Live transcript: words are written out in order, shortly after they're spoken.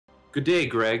Good day,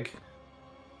 Greg.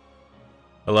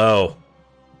 Hello.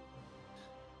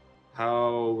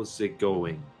 How's it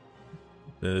going?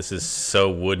 This is so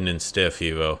wooden and stiff,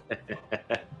 Evo.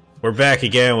 We're back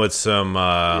again with some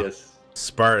Yes.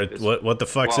 Spartan. What the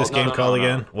fuck's Well, this game called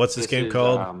again? What's this game is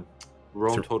called?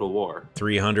 Rome Total War.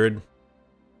 300.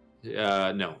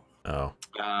 No. Oh,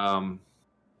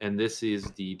 And this is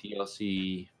the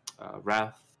DLC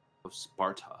Wrath of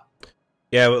Sparta.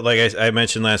 yeah. Like I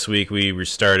mentioned last week, we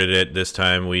restarted it. This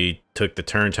time we took the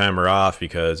turn timer off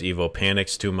because Evo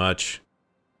panics too much,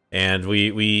 and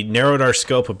we narrowed our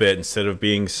scope a bit instead of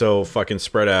being so fucking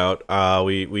spread out.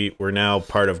 We're now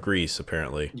part of Greece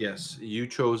apparently. Yes, you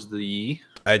chose the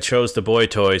I chose the boy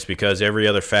toys because every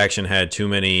other faction had too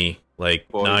many like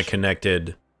Boys.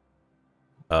 non-connected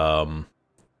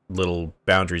little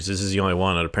boundaries. This is the only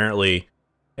one, and apparently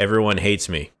everyone hates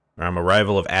me. I'm a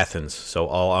rival of Athens, so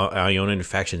all Ionian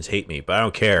factions hate me, but I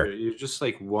don't care. You're just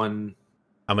like one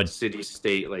I'm a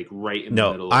city-state, like right in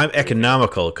the middle. no. I'm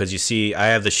economical because you see, I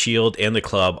have the shield and the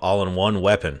club all in one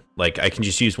weapon. Like I can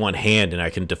just use one hand and I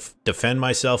can defend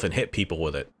myself and hit people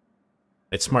with it.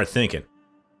 It's smart thinking.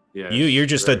 Yeah, You're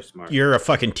just smart. you're a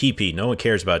fucking TP. No one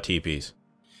cares about TPs.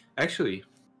 Actually,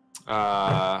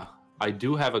 I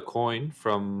do have a coin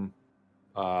from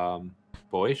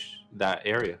Boish, that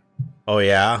area. Oh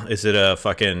yeah, is it a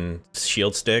fucking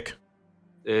shield stick?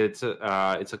 It's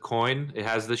a coin. It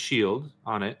has the shield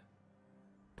on it.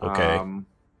 Okay.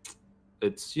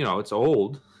 It's it's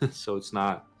old, so it's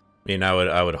not I mean,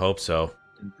 I would hope so.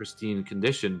 in pristine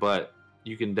condition, but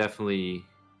you can definitely.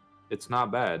 It's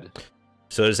not bad.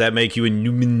 So does that make you a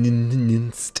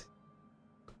numinist?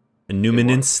 A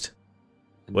numinist?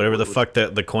 Whatever the fuck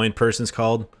the coin person's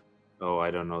called? Oh,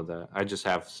 I don't know that. I just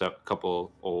have a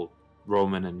couple old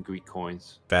Roman and Greek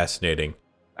coins. Fascinating.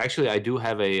 Actually, I do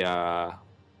have a.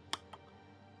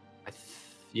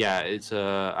 Yeah, it's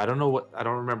a. I don't know what. I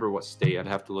don't remember what state. I'd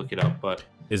have to look it up. But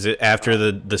Is it after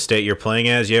the state you're playing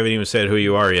as? You haven't even said who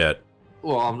you are yet.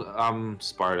 well, I'm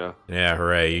Sparta. Yeah,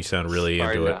 hooray! You sound really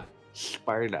into it.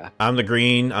 Sparta. I'm the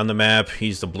green on the map.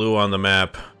 He's the blue on the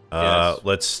map. Yes.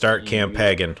 Let's start Camp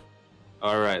Pagan.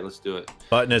 All right, let's do it.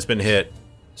 Button has been hit.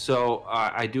 So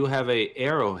I do have a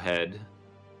arrowhead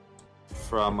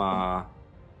from.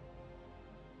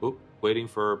 Oop, waiting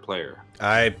for a player.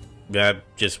 I'm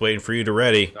just waiting for you to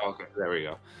ready. Okay, there we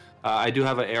go. I do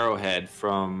have an arrowhead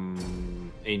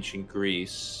from ancient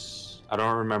Greece. I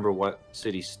don't remember what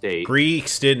city-state.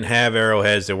 Greeks didn't have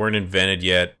arrowheads. They weren't invented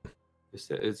yet.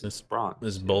 It's bronze.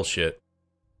 This is bullshit.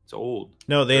 It's old.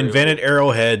 No, they Very invented old.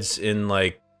 arrowheads in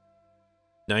like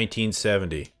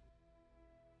 1970.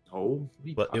 Oh, what are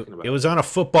you But talking about? it was on a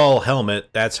football helmet.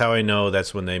 That's how I know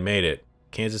that's when they made it.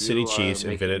 Kansas City You are Chiefs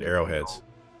making invented arrowheads.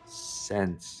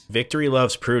 sense. Victory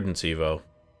loves prudence, Evo.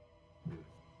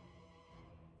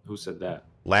 Who said that?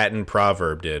 Latin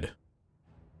proverb did.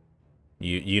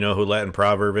 You know who Latin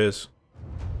proverb is?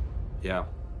 Yeah.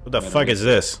 What the I fuck don't- is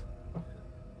this?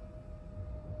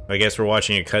 I guess we're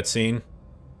watching a cutscene.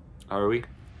 Are we?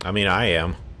 I mean, I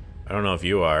am. I don't know if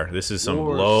you are. This is some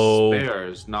War low.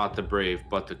 spares not the brave,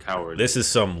 but the coward. This is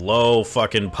some low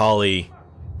fucking poly.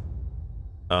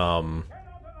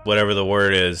 Whatever the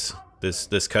word is. This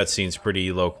cutscene's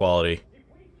pretty low quality.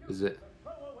 Is it?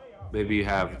 Maybe you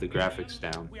have the graphics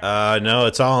down. No,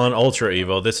 it's all on Ultra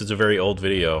Evo. This is a very old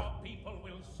video.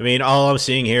 I mean, all I'm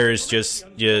seeing here is just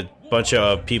a bunch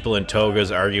of people in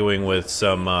togas arguing with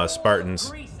some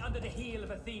Spartans.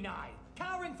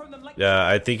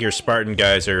 I think your Spartan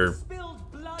guys are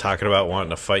talking about wanting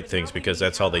to fight things because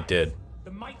that's all they did.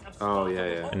 Oh yeah,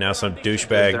 yeah. And now some They're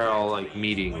douchebag. all like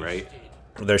meeting, right?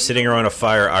 They're sitting around a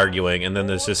fire arguing, and then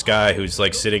there's this guy who's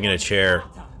like sitting in a chair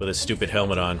with a stupid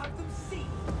helmet on.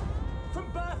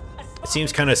 It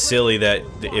seems kind of silly that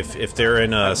if they're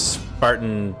in a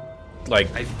Spartan,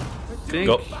 like, I think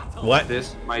what?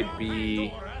 this might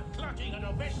be.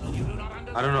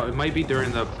 I don't know. It might be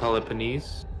during the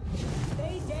Peloponnese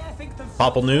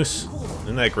Popelnoose?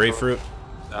 Isn't that grapefruit?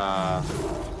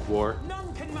 war.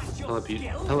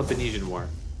 Peloponnesian War.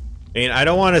 I mean, I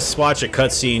don't want to watch a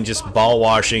cutscene just ball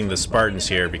washing the Spartans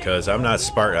here because I'm not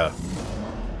Sparta.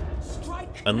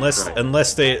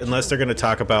 Unless they're gonna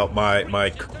talk about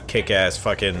my kick-ass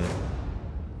fucking.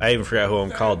 I even forgot who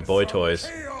I'm called. Boy toys.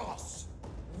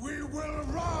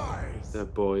 The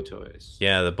boy toys.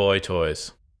 Yeah, the boy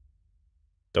toys.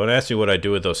 Don't ask me what I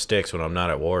do with those sticks when I'm not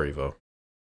at war, Evo.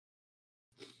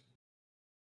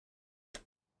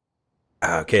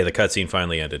 Okay, the cutscene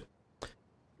finally ended.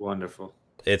 Wonderful.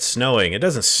 It's snowing. It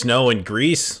doesn't snow in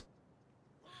Greece.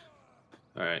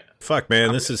 All right. Fuck,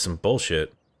 man, this is some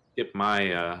bullshit. Get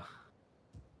my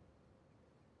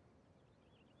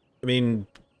I mean,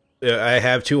 I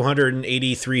have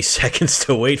 283 seconds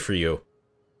to wait for you.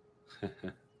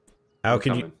 How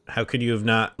could you have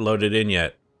not loaded in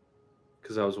yet?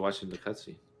 Because I was watching the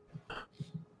cutscene.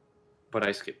 But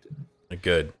I skipped it.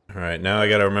 Good. All right, now I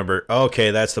gotta remember.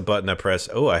 Okay, that's the button I press.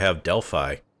 Oh, I have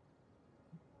Delphi.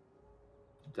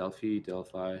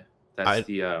 Delphi. That's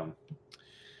the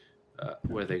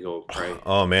where they go pray.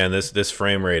 Oh man, this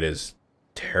frame rate is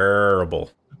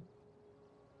terrible.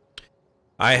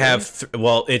 I have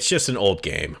well, it's just an old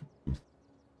game.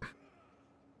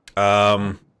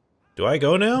 Do I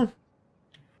go now?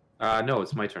 No,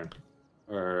 it's my turn.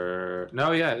 Or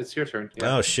no, yeah, it's your turn.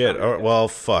 Yeah. Oh shit. Oh, well,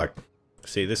 fuck.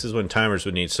 See, this is when timers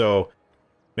would need. So,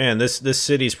 man, this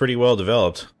city's pretty well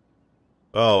developed.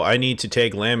 Oh, I need to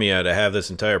take Lamia to have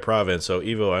this entire province. So,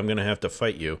 Evo, I'm gonna have to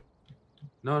fight you.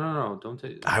 No, don't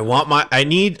take. I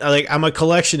need, like, I'm a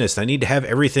collectionist. I need to have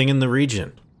everything in the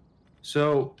region.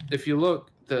 So, if you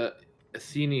look, the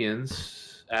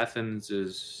Athens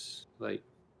is like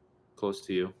close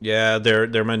to you. Yeah,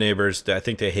 they're my neighbors. I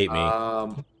think they hate me.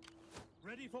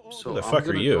 So Who the fuck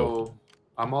are you?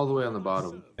 I'm all the way on the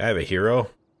bottom. I have a hero.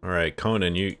 All right,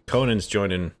 Conan. Conan's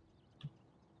joining.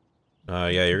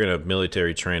 Yeah, you're gonna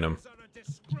military train him.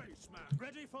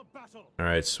 All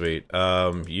right, sweet.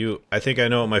 I think I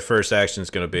know what my first action's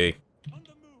gonna be.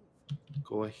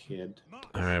 Go ahead.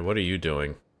 All right, what are you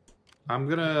doing? I'm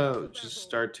gonna just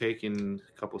start taking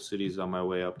a couple cities on my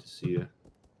way up to see you.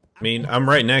 I mean, I'm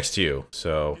right next to you,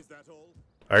 so...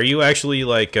 Are you actually,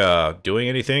 like, doing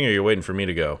anything, or are you waiting for me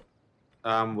to go?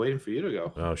 I'm waiting for you to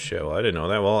go. Oh, shit, well, I didn't know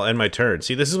that. Well, I'll end my turn.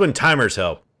 See, this is when timers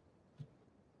help.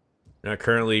 You're not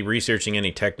currently researching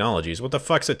any technologies. What the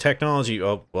fuck's a technology?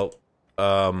 Oh, well, do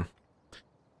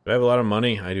I have a lot of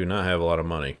money? I do not have a lot of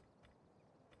money.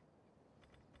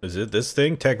 Is it this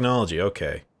thing? Technology,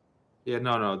 okay. Yeah,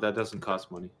 no, that doesn't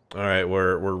cost money. Alright,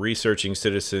 we're researching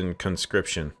citizen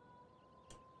conscription.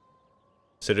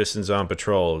 Citizens on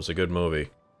Patrol. It was a good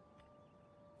movie.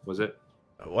 Was it?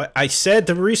 What? I said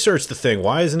to research the thing.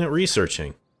 Why isn't it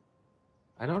researching?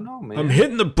 I don't know, man. I'm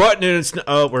hitting the button and it's...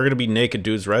 Oh, we're gonna be naked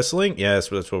dudes wrestling? Yes,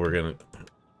 that's what we're gonna...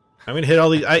 I'm gonna hit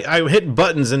all these... I'm hitting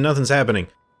buttons and nothing's happening.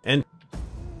 And...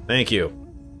 Thank you.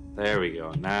 There we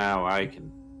go. Now I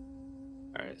can...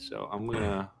 Alright, so I'm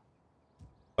gonna...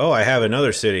 Oh, I have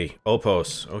another city.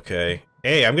 Opos. Okay.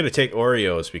 Hey, I'm gonna take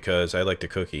Oreos because I like the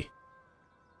cookie.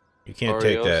 You can't Oreos?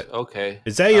 take that. Okay.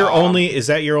 Is that your only... Is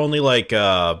that your only, like,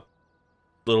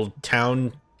 little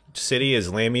town city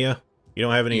is Lamia? You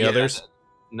don't have any others?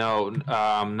 No,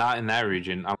 not in that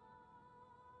region.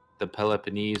 The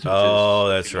Peloponnese. Oh,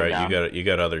 that's right. You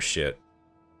got other shit.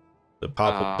 The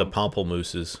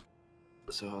Pamplemooses.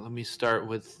 So let me start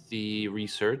with the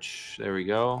research. There we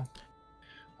go.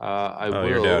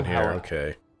 You're down here.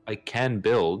 Okay. I can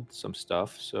build some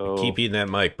stuff. So keep eating that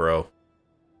mic, bro.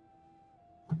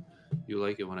 You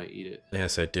like it when I eat it.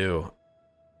 Yes, I do.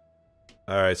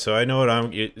 All right, so I know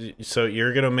what so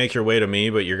you're gonna make your way to me,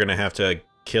 but you're gonna have to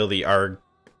kill the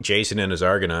Jason and his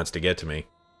Argonauts to get to me.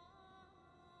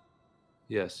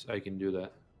 Yes, I can do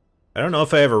that. I don't know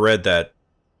if I ever read that.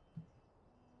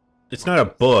 It's not a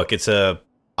book. It's a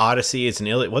Odyssey. It's an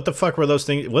Iliad. What the fuck were those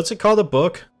things? What's it called? A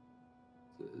book?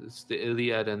 It's the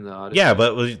Iliad and the Odyssey. Yeah,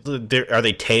 but are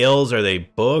they tales? Are they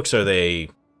books? Are they?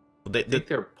 I think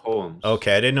they're poems.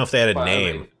 Okay, I didn't know if they had a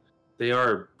name. I mean, they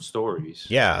are stories.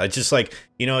 Yeah, it's just like,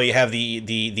 you know, you have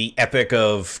the Epic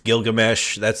of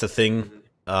Gilgamesh. That's the thing.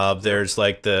 There's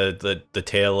like the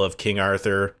tale of King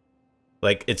Arthur.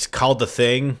 Like, it's called The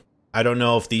Thing. I don't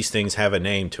know if these things have a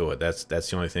name to it. That's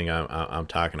the only thing I'm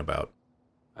talking about.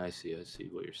 I see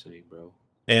what you're saying, bro.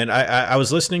 And I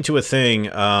was listening to a thing.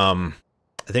 I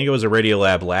think it was a Radio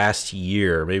Lab last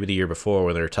year, maybe the year before,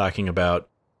 where they were talking about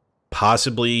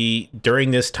possibly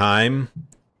during this time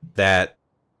that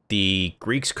the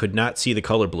Greeks could not see the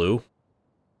color blue.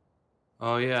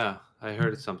 Oh yeah, I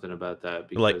heard something about that.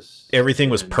 Because like everything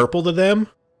was purple to them.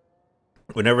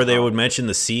 Whenever they would mention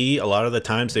the sea, a lot of the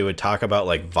times they would talk about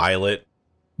like violet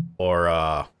or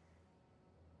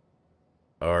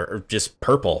just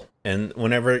purple. And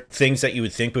whenever things that you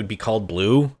would think would be called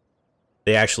blue,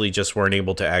 they actually just weren't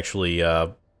able to actually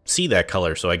see that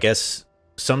color. So I guess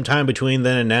sometime between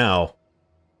then and now,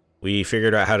 we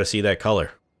figured out how to see that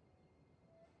color.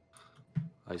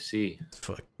 I see.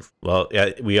 Fuck. Well,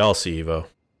 yeah, we all see, Evo.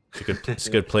 It's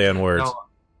a good play on words.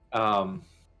 No,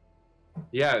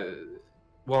 yeah.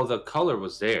 Well, the color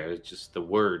was there. It's just the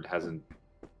word hasn't.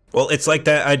 Well, it's like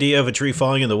that idea of a tree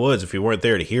falling in the woods. If you weren't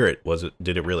there to hear it,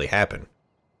 did it really happen?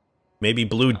 Maybe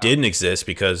blue didn't exist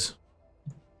because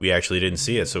we actually didn't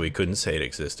see it, so we couldn't say it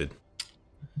existed.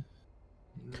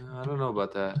 I don't know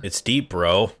about that. It's deep,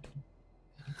 bro.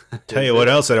 Tell you what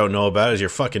else I don't know about is your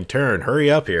fucking turn. Hurry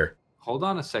up here. Hold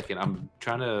on a second. I'm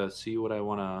trying to see what I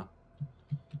want to...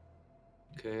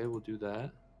 Okay, we'll do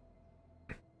that.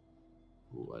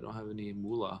 Ooh, I don't have any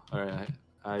moolah. All right,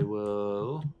 I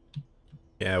will...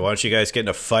 Yeah, why don't you guys get in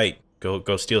a fight?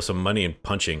 Go steal some money and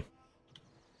punch them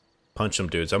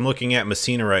dudes. I'm looking at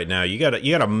Messina right now. You got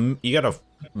a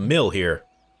mill here.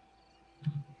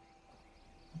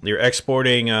 You're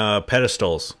exporting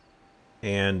pedestals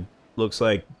and looks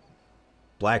like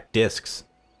black discs.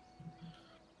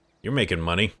 You're making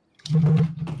money.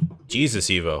 Jesus,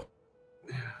 Evo.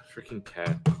 Freaking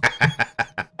cat.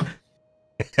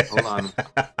 Hold on.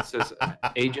 It says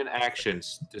agent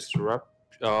actions disrupt.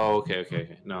 Oh,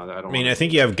 okay. No, I don't. I mean, I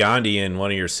think you have Gandhi in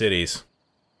one of your cities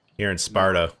here in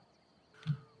Sparta.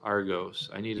 Argos.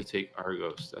 I need to take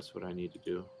Argos. That's what I need to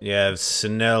do. Yeah,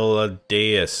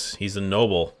 Sineladaeus. He's a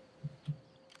noble.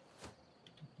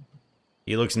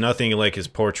 He looks nothing like his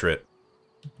portrait.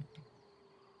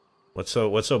 What's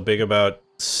so big about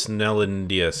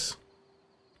Snelendius?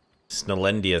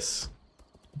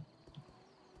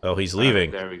 Oh, he's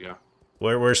leaving. There we go.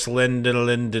 Where's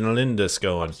Slendilindis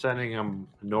going? I'm sending him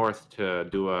north to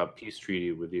do a peace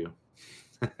treaty with you.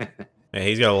 Hey,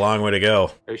 he's got a long way to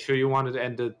go. Are you sure you wanted to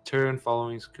end the turn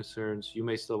following concerns? You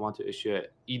may still want to issue an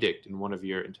edict in one of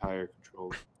your entire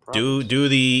controlled provinces. Do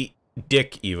the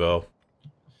dick, Evo.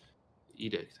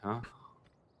 Edict, huh?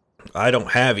 I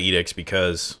don't have edicts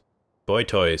because boy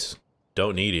toys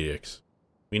don't need edicts.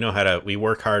 We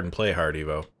work hard and play hard,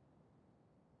 Evo.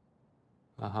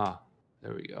 Uh-huh.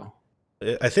 There we go.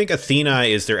 I think Athena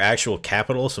is their actual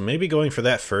capital, so maybe going for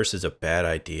that first is a bad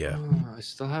idea. I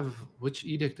still have... Which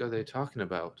edict are they talking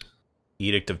about?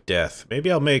 Edict of Death.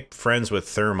 Maybe I'll make friends with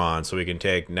Thermon so we can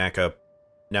take Naka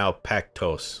now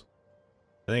Pactos.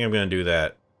 I think I'm going to do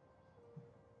that.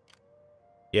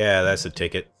 Yeah, that's the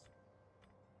ticket.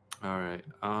 All right.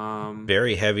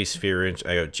 Very heavy sphere inch.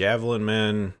 I got Javelin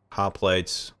Men,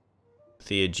 Hoplites,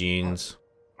 Theogenes.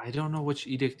 I don't know which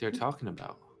edict they're talking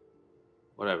about.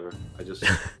 Whatever. I just...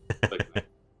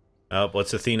 Oh,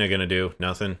 what's Athena gonna do?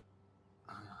 Nothing.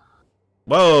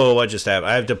 Whoa! What just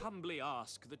happened? I have to humbly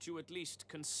ask that you at least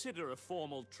consider a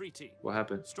formal treaty. What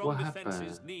happened? Strong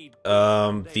defenses need...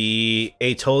 The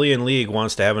Aetolian League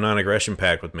wants to have a non-aggression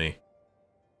pact with me.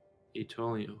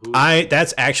 Aetolian... Who?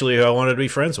 That's actually who I wanted to be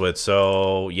friends with,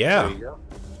 so yeah. There you go.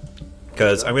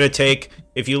 Because I'm gonna take...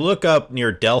 If you look up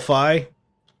near Delphi...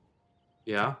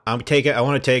 Yeah? I want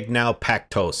to take now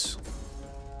Pactos.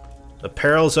 The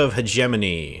Perils of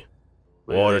Hegemony.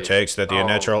 What it takes that the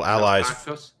unnatural allies...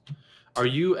 Pactos? Are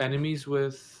you enemies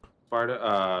with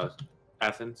Sparta,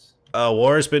 Athens?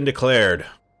 War has been declared.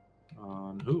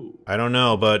 On who? I don't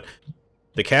know, but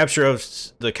the capture of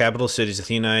the capital cities,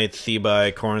 Athena,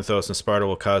 Thebai, Corinthos, and Sparta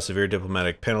will cause severe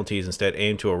diplomatic penalties. Instead,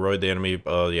 aim to avoid the enemy.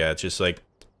 Oh, yeah, it's just like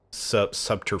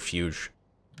subterfuge.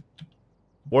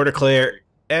 War declared.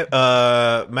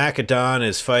 Macedon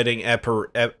is fighting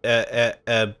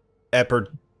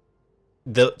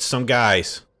some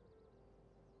guys.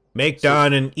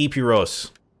 Macedon and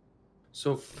Epiros.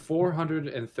 So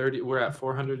 430, we're at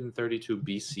 432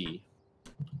 BC,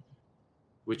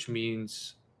 which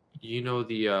means, you know,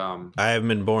 the I haven't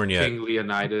been born yet. King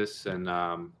Leonidas and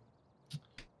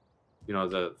you know,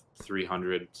 the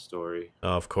 300 story.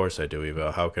 Oh, of course I do,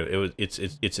 Evo. How could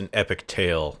it's an epic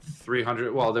tale.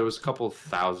 300. Well, there was a couple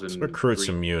thousand. Let's recruit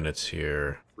some units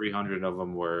here. 300 of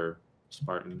them were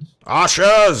Spartans.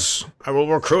 Ashas, I will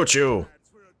recruit you.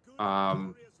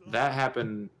 That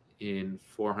happened in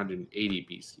 480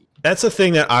 BC. That's the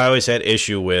thing that I always had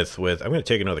issue with. I'm going to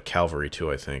take another cavalry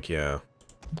too, I think, yeah.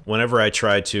 Whenever I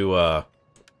try to,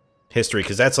 history,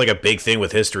 because that's like a big thing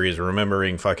with history, is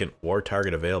remembering fucking war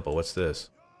target available. What's this?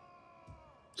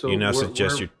 So you now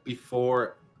suggest we're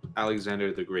before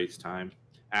Alexander the Great's time,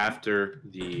 after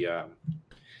the...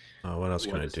 oh, what else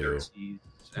can I do? Xerxes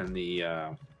and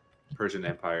the Persian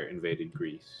Empire invaded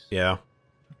Greece. Yeah.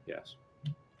 Yes.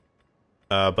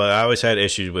 But I always had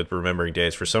issues with remembering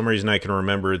dates. For some reason, I can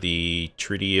remember the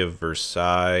Treaty of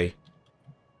Versailles,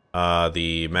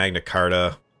 the Magna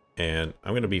Carta, and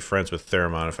I'm going to be friends with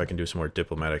Thermon if I can do some more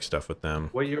diplomatic stuff with them.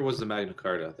 What year was the Magna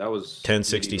Carta? That was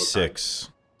 1066.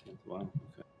 Wow.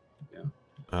 Okay.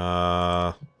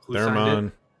 Yeah. Who Thermon.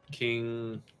 It?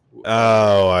 King.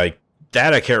 Oh, I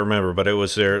can't remember, but it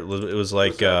was there. It was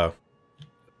like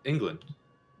England.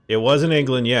 It was in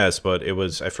England, yes, but it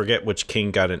was, I forget which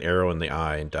king got an arrow in the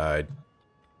eye and died.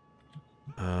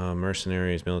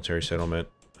 Mercenaries, military settlement.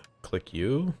 Click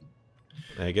you.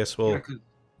 I guess we'll...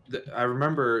 Yeah, I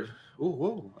remember... Oh,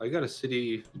 whoa, I got a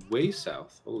city way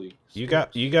south. Holy... You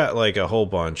got like a whole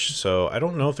bunch, so I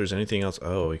don't know if there's anything else.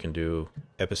 Oh, we can do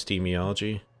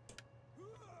Epistemology.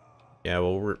 Yeah,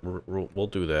 well, we'll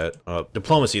do that.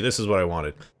 Diplomacy, this is what I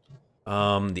wanted.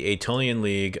 The Aetolian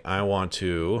League, I want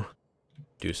to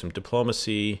do some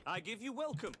diplomacy. I give you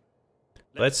welcome.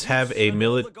 Let's have a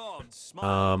military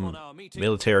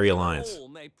alliance.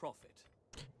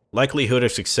 Likelihood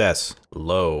of success,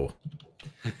 low.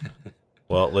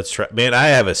 Well, let's try. Man, I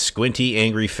have a squinty,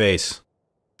 angry face.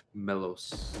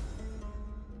 Melos.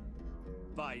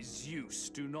 By Zeus,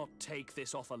 do not take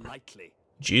this offer lightly.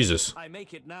 Jesus. I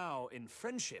make it now in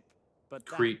friendship, but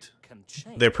Crete. that can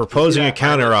change. They're proposing a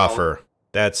counteroffer.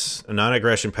 That's a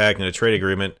non-aggression pact and a trade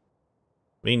agreement.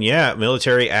 I mean, yeah,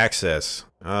 military access.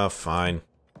 Oh, fine.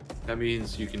 That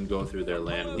means you can go through their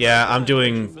land. Yeah, I'm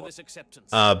doing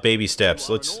baby steps.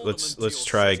 Let's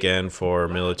try again for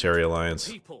military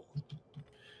alliance.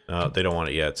 They don't want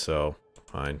it yet, so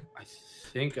fine. I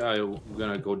think I'm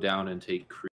gonna go down and take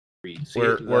Crete. See,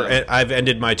 I've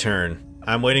ended my turn.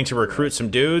 I'm waiting to recruit some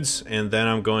dudes, and then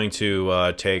I'm going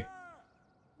to take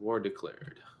war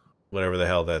declared. Whatever the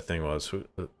hell that thing was.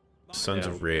 Sons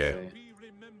of Rhea. Okay.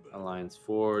 Alliance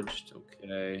forged.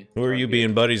 Okay. Who are you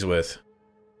being buddies with?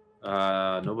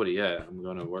 Nobody yet. I'm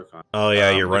gonna work on. Oh yeah,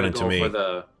 you're running to me. For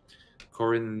the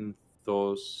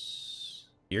Corinthos.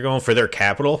 You're going for their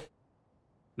capital?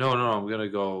 No, I'm gonna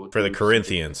go for the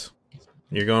Corinthians.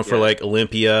 You're going for like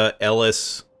Olympia,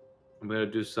 Ellis. I'm gonna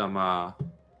do some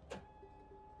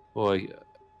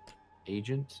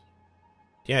agent.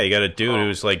 Yeah, you got a dude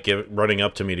who's like running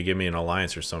up to me to give me an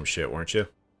alliance or some shit, weren't you?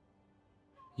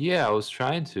 Yeah, I was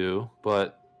trying to,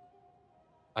 but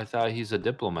I thought he's a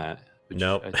diplomat.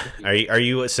 Nope. Are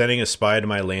you sending a spy to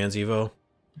my lands, Evo?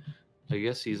 I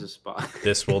guess he's a spy.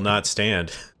 This will not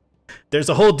stand. There's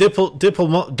a whole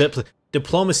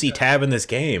diplomacy tab in this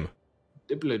game.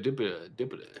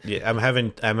 Yeah, I'm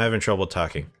having trouble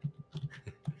talking.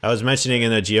 I was mentioning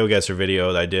in the GeoGuessr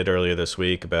video that I did earlier this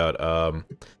week about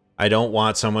I don't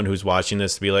want someone who's watching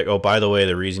this to be like, oh, by the way,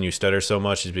 the reason you stutter so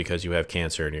much is because you have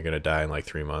cancer and you're gonna die in like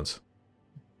 3 months.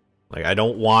 Like, I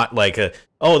don't want like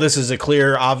oh, this is a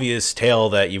clear, obvious tale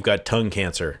that you've got tongue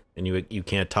cancer and you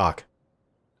can't talk.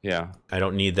 Yeah. I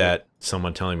don't need that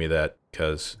someone telling me that,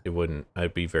 because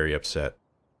I'd be very upset.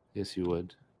 Yes, you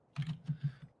would.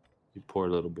 You poor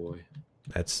little boy.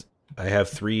 I have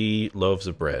 3 loaves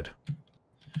of bread.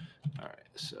 All right,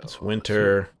 so it's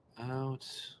winter. Out.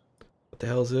 What the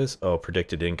hell is this? Oh,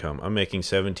 predicted income. I'm making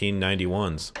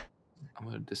 1791s. I'm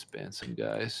gonna disband some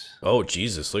guys. Oh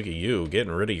Jesus! Look at you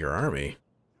getting rid of your army.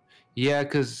 Yeah,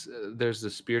 because there's the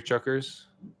spear chuckers.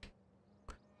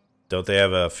 Don't they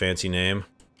have a fancy name?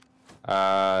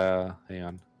 Hang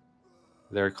on.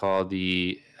 They're called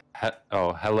the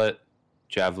Helot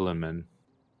Javelinmen.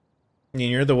 I mean,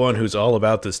 you're the one who's all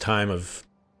about this time of.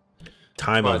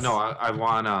 No, I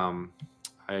want.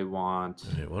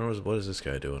 Wait, what is this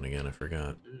guy doing again? I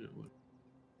forgot.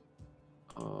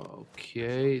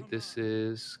 Okay, this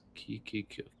is Kiki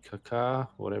Kaka,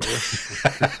 whatever.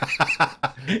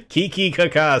 Kiki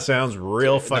Kaka sounds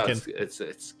real fucking. No, it's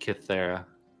Kithera.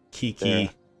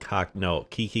 Kiki Kaka. No,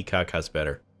 Kiki Kaka's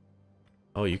better.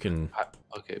 Oh, you can.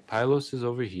 Okay, Pylos is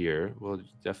over here. We'll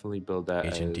definitely build that.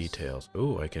 Agent details.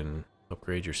 Ooh, I can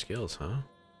upgrade your skills, huh?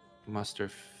 Muster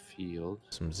field.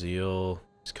 Some zeal.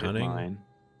 Cunning.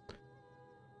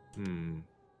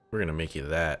 We're gonna make you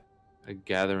that. A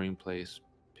gathering place.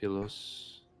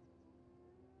 Pylos.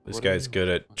 This guy's good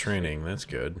at training. That's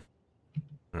good.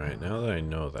 Alright, now that I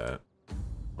know that.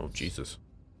 Oh, Jesus.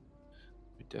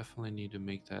 We definitely need to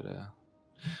make that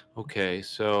Okay,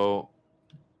 so...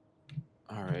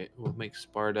 Alright, we'll make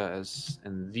Sparta as...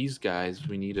 And these guys,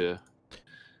 we need to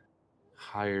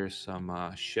hire some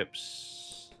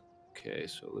ships. Okay,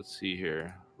 so let's see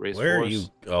here. Race Where force. are you?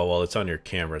 Oh, well, it's on your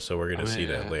camera, so we're going to see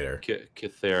that later.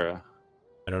 Kithera.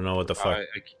 I don't know what the fuck.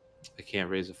 I can't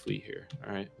raise a fleet here.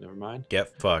 Alright, never mind.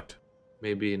 Get fucked.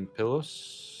 Maybe in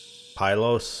Pylos?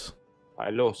 Pylos?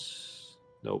 Pylos.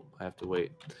 Nope, I have to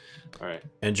wait. Alright.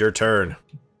 End your turn.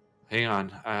 Hang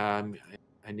on. I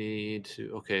need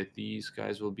to... Okay, these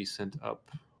guys will be sent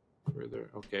up further.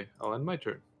 Okay, I'll end my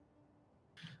turn.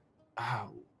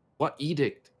 What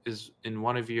edict is in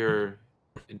one of your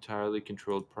entirely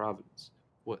controlled province?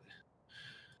 What?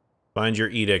 Find your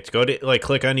edict. Go to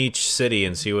click on each city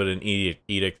and see what an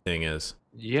edict thing is.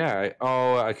 Yeah.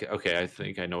 Okay. I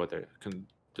think I know what they're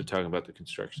talking about, the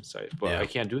construction site, but I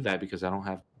can't do that because I don't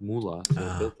have moolah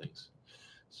to build things.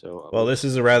 So. Well, this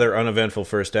is a rather uneventful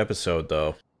first episode,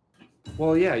 though.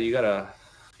 Well, yeah, you gotta,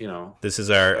 This is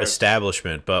our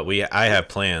establishment, but I have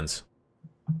plans.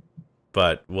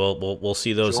 But we'll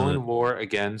see those in the war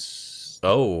against.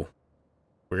 Oh,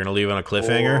 we're gonna leave on a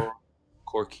cliffhanger.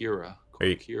 Korkira.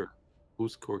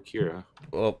 Who's Corkira?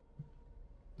 Well,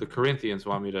 The Corinthians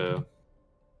want me to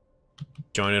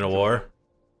join in a war.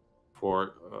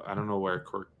 for. I don't know where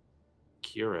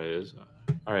Corkira is.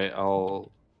 All right,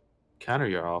 I'll counter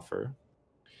your offer.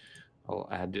 I'll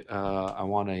add. I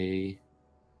want a.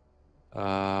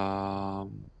 I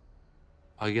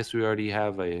guess we already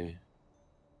have a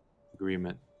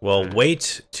agreement. Well,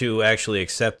 wait to actually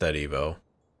accept that, Evo.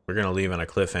 We're going to leave on a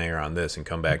cliffhanger on this and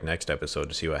come back next episode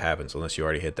to see what happens, unless you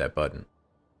already hit that button.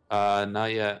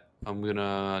 Not yet. I'm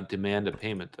gonna demand a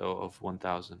payment though of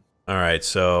 1,000. All right,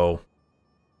 so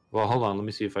Well, hold on. Let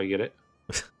me see if I get it.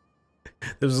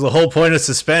 this is the whole point of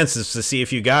suspense, is to see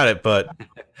if you got it, but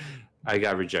I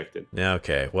got rejected.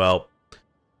 okay. Well,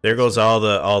 there goes all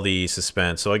the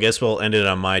suspense. So I guess we'll end it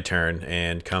on my turn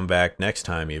and come back next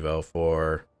time, Evo,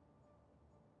 for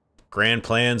grand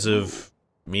plans of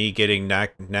me getting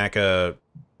Naka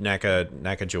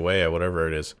Jawea, whatever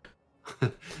it is.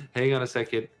 Hang on a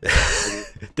second.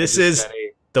 This is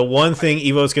the one thing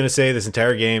Evo's going to say this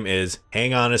entire game is,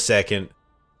 hang on a second.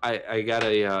 I got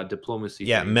a diplomacy.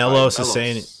 Yeah, thing. Melos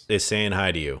is saying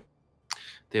hi to you.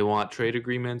 They want trade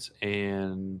agreements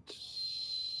and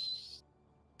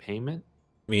payment.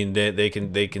 I mean, they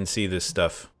can see this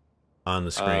stuff on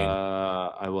the screen.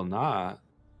 I will not.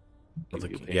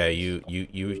 Yeah,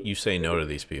 you say no to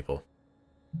these people.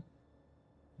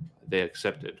 They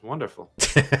accepted. Wonderful.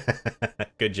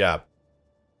 Good job.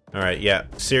 All right, yeah.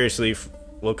 Seriously,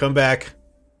 we'll come back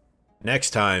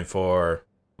next time for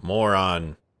more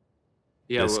on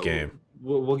this game.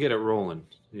 We'll get it rolling.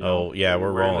 Oh, yeah,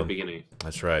 we're rolling. In the beginning.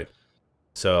 That's right.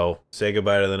 So, say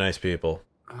goodbye to the nice people.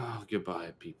 Oh,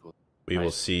 goodbye, people. We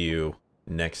will see you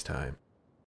next time.